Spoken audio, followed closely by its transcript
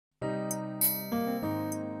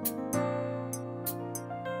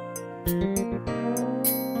reporting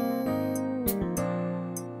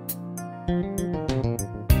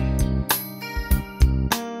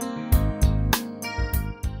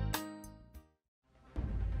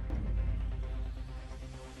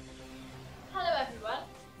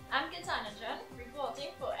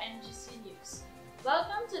for NGC News.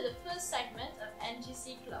 Welcome to the first segment of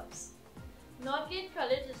NGC Clubs. NorthGate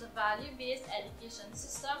College is a value-based education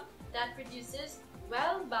system that produces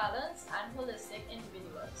well-balanced and holistic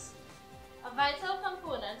individuals. A vital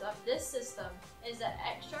component of this system is the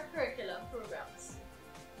extracurricular programs.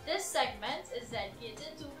 This segment is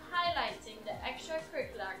dedicated to highlighting the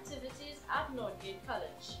extracurricular activities at NorthGate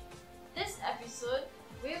College. This episode,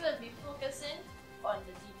 we will be focusing on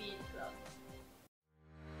the debate club.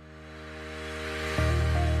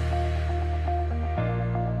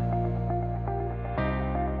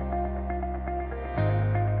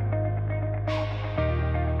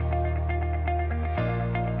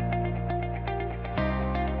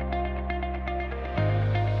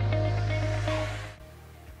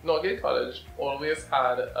 NorthGate College always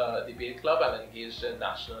had a debate club and engaged in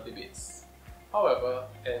national debates. However,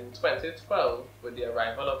 in 2012, with the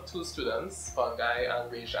arrival of two students, Fungi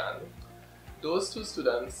and Rejan, those two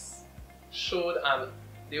students showed, and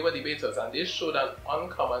they were debaters, and they showed an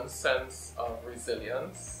uncommon sense of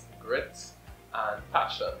resilience, grit, and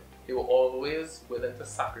passion. They were always willing to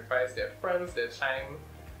sacrifice their friends, their time,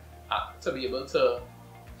 to be able to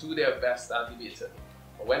do their best at debating.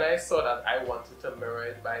 When I saw that, I wanted to mirror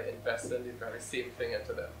it by investing the very same thing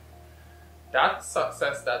into them. That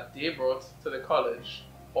success that they brought to the college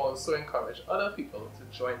also encouraged other people to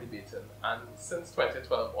join debating, and since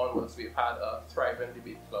 2012 onwards, we've had a thriving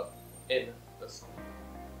debate club in the school.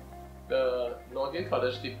 The NorthGate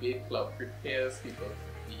College Debate Club prepares people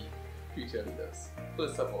to be future leaders.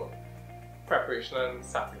 First of all, preparation and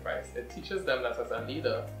sacrifice. It teaches them that as a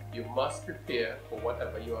leader, you must prepare for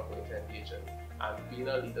whatever you are going to engage in. And being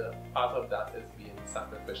a leader, part of that is being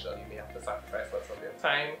sacrificial. You may have to sacrifice lots of your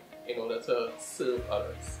time in order to serve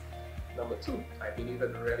others. Number two, I believe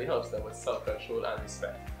it really helps them with self-control and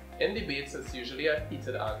respect. In debates, it's usually a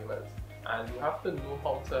heated argument, and you have to know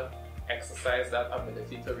how to exercise that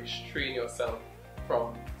ability to restrain yourself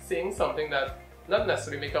from saying something that not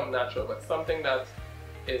necessarily may come natural, but something that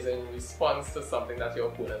is in response to something that your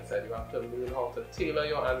opponent said. You have to learn how to tailor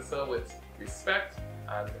your answer with respect,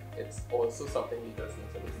 and it's also something leaders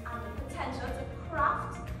need to listen to. And the potential to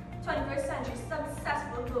craft 21st century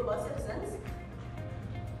successful global citizens.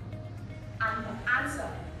 And the answer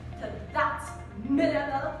to that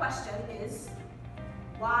million-dollar question is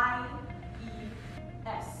Y-E-S.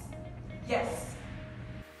 Yes.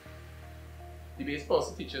 Debate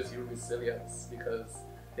also teaches you resilience, because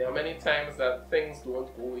there are many times that things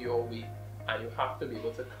don't go your way and you have to be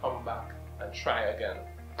able to come back and try again.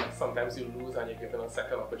 Sometimes you lose and you're given a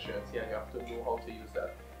second opportunity, and you have to know how to use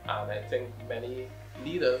that. And I think many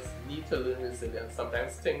leaders need to learn resilience.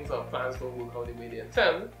 Sometimes things or plans don't work out the way they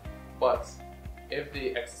intend, but if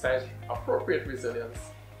they exercise appropriate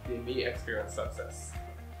resilience, they may experience success.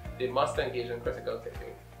 They must engage in critical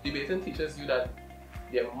thinking. Debating teaches you that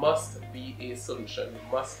there must be a solution. You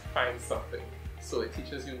must find something. So it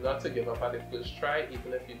teaches you not to give up at the first try,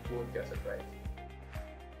 even if you don't get it right.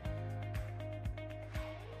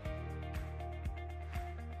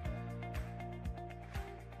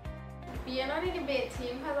 Being on the debate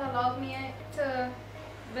team has allowed me to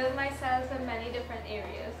build myself in many different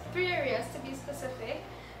areas. 3 areas to be specific,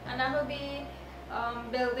 and that will be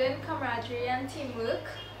building camaraderie and teamwork,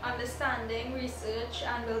 understanding, research,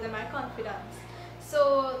 and building my confidence.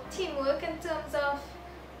 So teamwork in terms of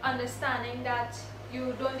understanding that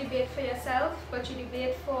you don't debate for yourself, but you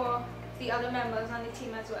debate for the other members on the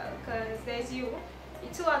team as well, because there's you, the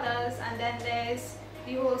 2 others, and then there's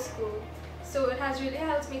the whole school. So it has really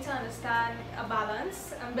helped me to understand a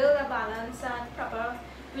balance and build a balance and proper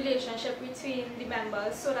relationship between the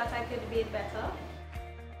members so that I could debate better.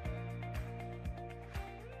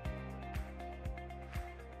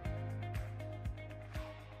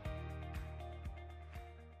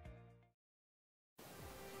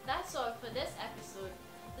 That's all for this episode.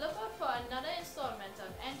 Look out for another installment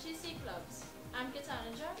of NGC Clubs. I'm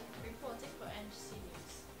Kitanaja, reporting for NGC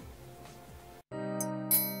News.